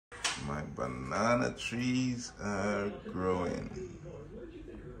My banana trees are growing.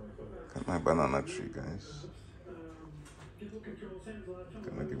 Look at my banana tree, guys.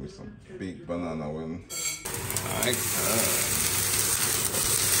 Gonna give me some big banana when I can.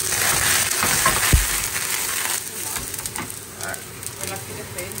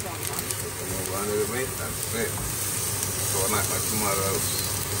 That's it. So I'm not like tomorrow's.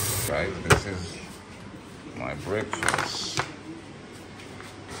 Guys, this is my breakfast.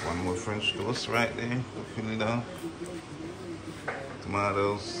 One more French toast right there to fill it up.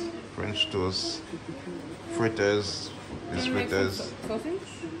 Tomatoes, French toast, fritters. This fritters. Sausage?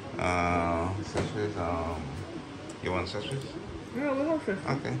 Sashes. You want sashes? No, we have fritters.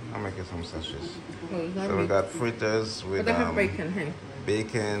 Okay, I'll make you some sashes. Oh, so we got fritters with they have bacon, hey?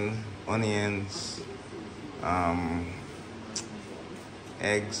 Bacon, onions,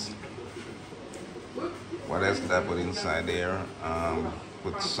 eggs. What else did I put inside there?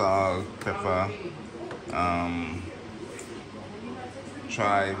 Put salt, pepper,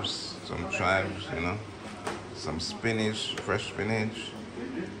 chives, some chives, you know, some spinach, fresh spinach,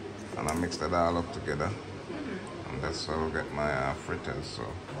 and I mix that all up together. And that's how I get my fritters. So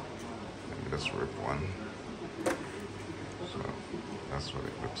let me just rip one. So that's what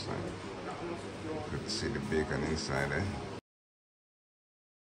it looks like. You can see the bacon inside there.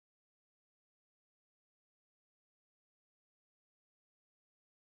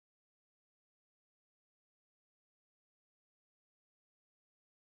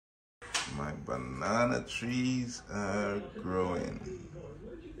 My banana trees are growing.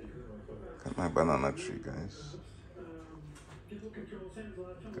 Look at my banana tree, guys.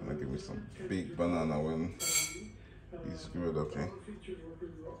 Gonna give me some big banana when he's growed up, eh?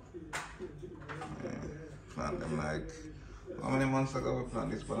 Yeah. Plant them like, how many months ago we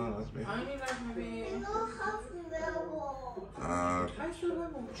planted these bananas, babe? Only like maybe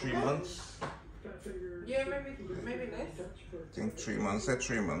 3 months. Yeah, maybe less. I think 3 months. Say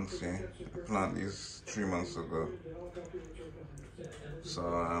 3 months. Yeah, I planted these 3 months ago. So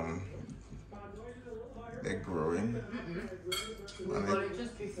they're growing. And Well,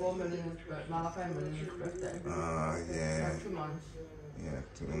 just before Malachi's birthday. Yeah. 2 months. Yeah,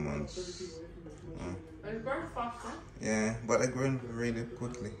 2 months. It's growing fast, huh? Yeah, but they're growing really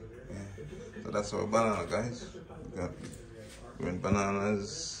quickly. Yeah. So that's our banana, guys. We got green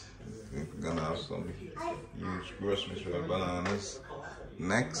bananas. We're gonna have some huge groceries for bananas.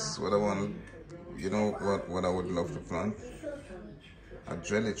 Next, what I want, you know what I would love to plant? A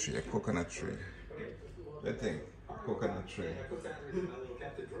jelly tree, a coconut tree. I think coconut tree.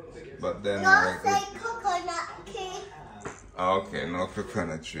 But then like coconut tree. Okay, no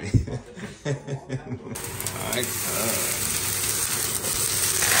coconut tree. I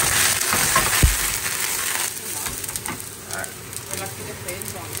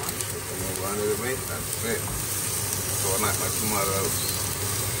That's it. So I'm not like tomorrow's.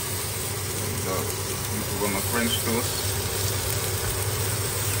 So you put on my French toast.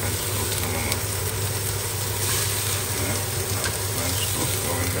 French toast, come on. Yeah, French toast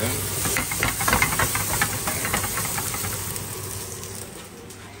going there.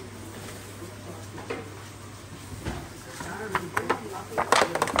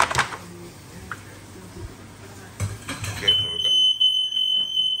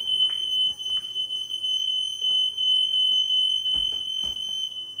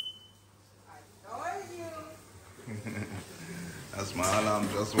 That's my alarm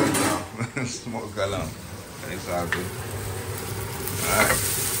just went off. Smoke alarm. It's all good. Alright.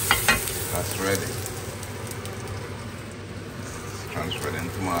 That's ready. Transfer them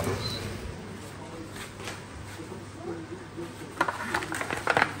tomatoes.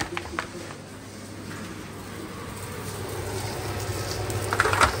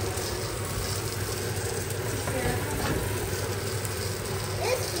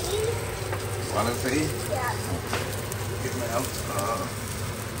 Want to see? Yeah. Get me out.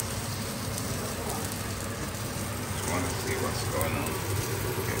 Just want to see what's going on.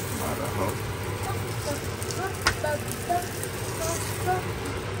 Okay, tomato hook.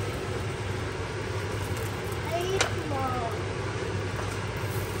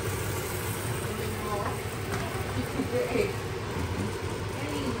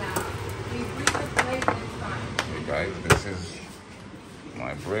 Hey guys, this is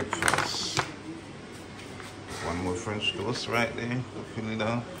my breakfast. One more French toast right there to fill it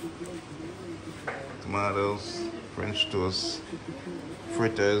up. Tomatoes, French toast,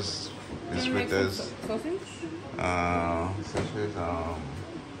 fritters. This fritters. Sausage? Sashes.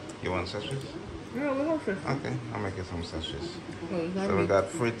 You want sashes? No, we have fritters. Okay, I'll make you some sashes. Oh, So we got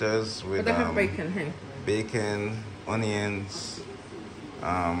fritters with they have bacon, hey? bacon, onions,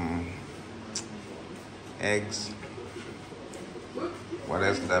 eggs. What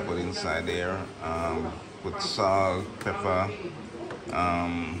else did I put inside there? Put salt, pepper,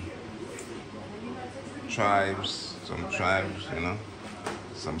 chives, some chives, you know,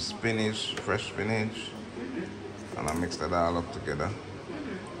 some spinach, fresh spinach, and I mix that all up together.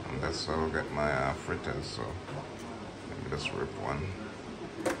 And that's how I get my fritters. So let me just rip one.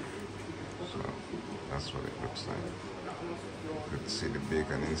 So that's what it looks like. You can see the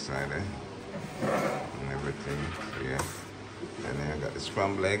bacon inside there and everything. So yeah. And then I got the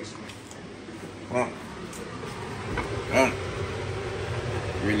scrambled eggs. Come on. Come on.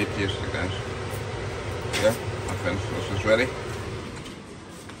 Really tasty, guys. Yeah, my friends, this is ready.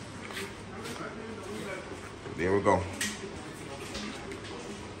 There we go.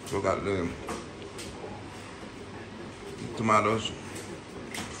 So we got the tomatoes,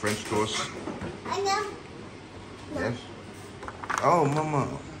 French toast. Yes. Oh, mama.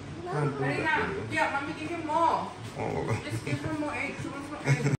 Can't do that. Yeah, mommy, give him more. Oh. Just give him more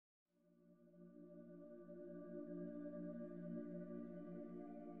eggs.